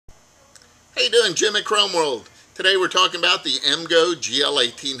How you doing, Jim at Chrome World? Today we're talking about the Emgo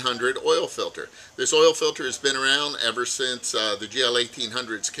GL1800 oil filter. This oil filter has been around ever since the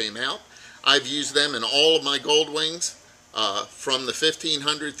GL1800s came out. I've used them in all of my Goldwings from the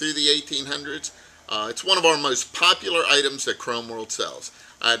 1500 through the 1800s. It's one of our most popular items that Chrome World sells.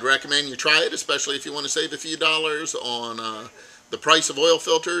 I'd recommend you try it, especially if you want to save a few dollars on the price of oil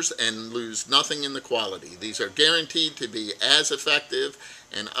filters and lose nothing in the quality. These are guaranteed to be as effective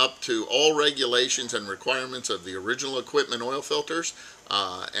and up to all regulations and requirements of the original equipment oil filters,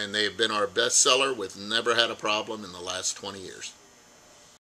 and they have been our best seller with never had a problem in the last 20 years.